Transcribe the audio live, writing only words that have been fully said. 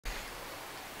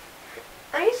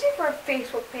let me see if our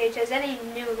Facebook page has any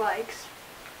new likes.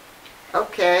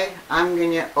 Okay, I'm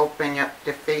gonna open up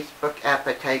the Facebook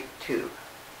appetite too.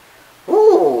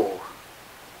 Ooh!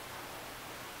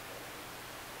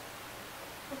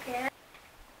 Okay.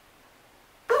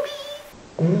 Boobies!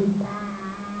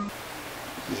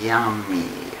 Yummy.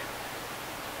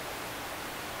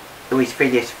 It was for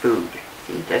this food.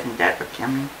 See, doesn't that look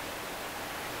yummy?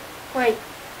 Wait.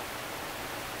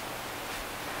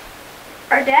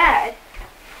 Our dad's...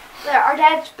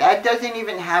 Dad doesn't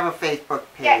even have a Facebook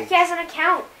page. Yeah, he has an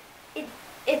account.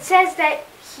 It says that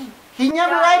he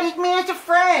never added me as a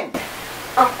friend.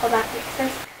 Oh, well, that makes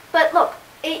sense. But look,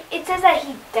 it says that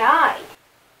he died.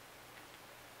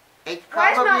 It's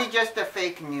probably just a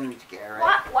fake news, Garret.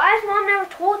 Why has Mom never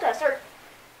told us?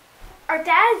 Our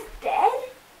dad's dead?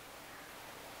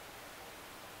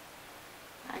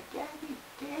 My dad is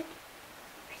dead?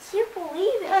 I can't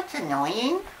believe it. That's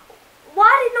annoying. Why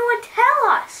did no one tell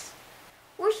us?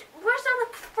 We're some of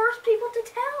the first people to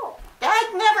tell.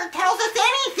 Dad never tells us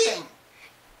anything.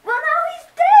 Well, now he's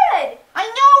dead. I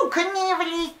know. Couldn't he have at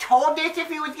least told us if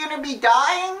he was going to be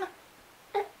dying?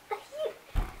 No,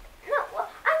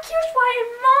 I'm curious, why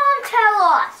did Mom tell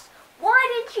us? Why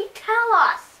didn't she tell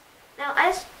us? Now,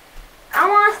 I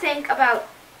want to think about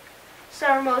some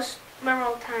of our most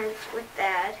memorable times with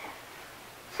Dad.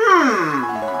 Hey,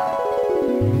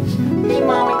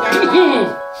 Mom and Dad.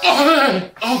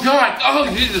 Oh, God. Oh,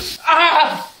 Jesus.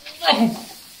 Ah!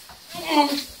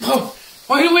 Oh,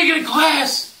 why didn't we get a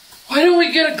glass? Why didn't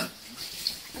we get a...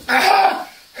 Ah!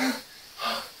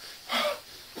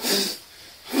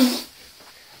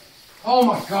 Oh,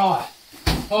 my God.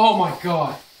 Oh, my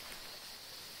God.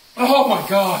 Oh, my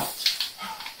God.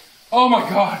 Oh, my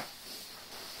God.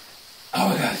 Oh,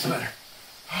 my God, that's better.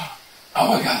 Oh,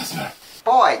 my God, that's better.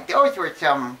 Boy, those were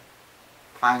some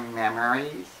fun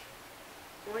memories.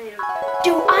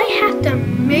 Do I have to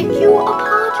make you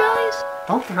apologize?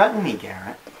 Don't threaten me,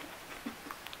 Garret.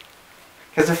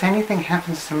 Because if anything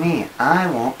happens to me, I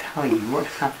won't tell you what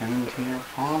happened to your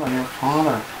father.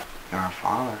 Your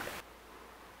father.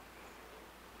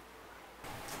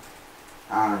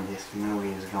 Oh, this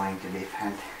movie is going to be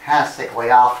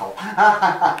fantastically awful.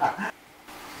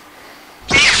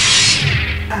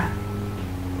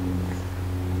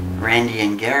 Randy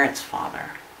and Garret's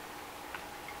father.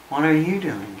 What are you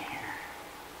doing here?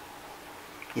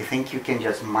 You think you can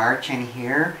just march in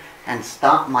here and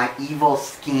stop my evil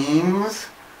schemes?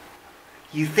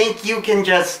 You think you can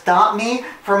just stop me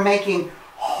from making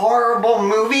horrible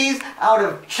movies out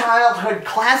of childhood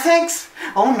classics?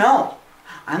 Oh no,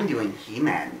 I'm doing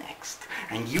He-Man next,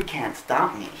 and you can't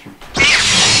stop me.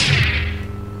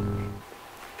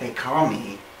 They call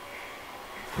me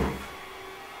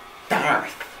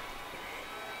Darth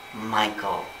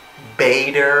Michael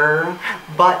Bader,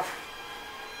 but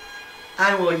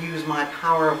I will use my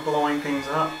power of blowing things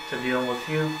up to deal with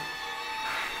you.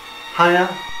 Hiya.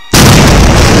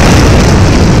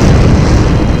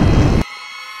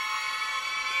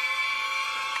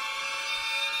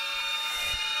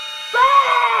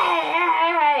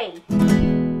 Hey!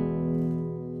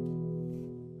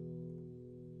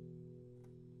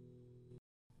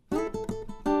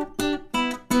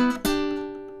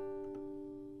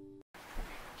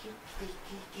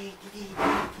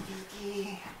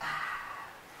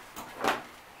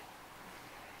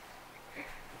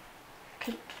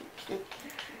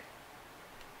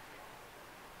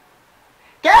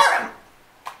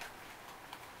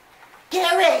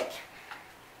 Garret!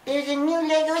 There's a new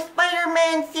Lego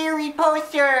Spider-Man series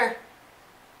poster!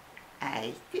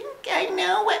 I think I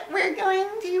know what we're going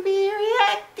to be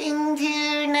reacting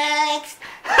to next!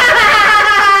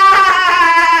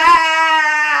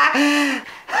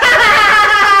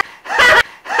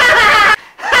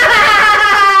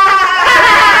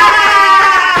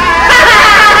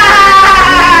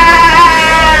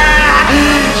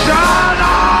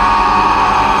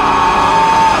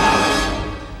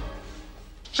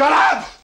 Shut up!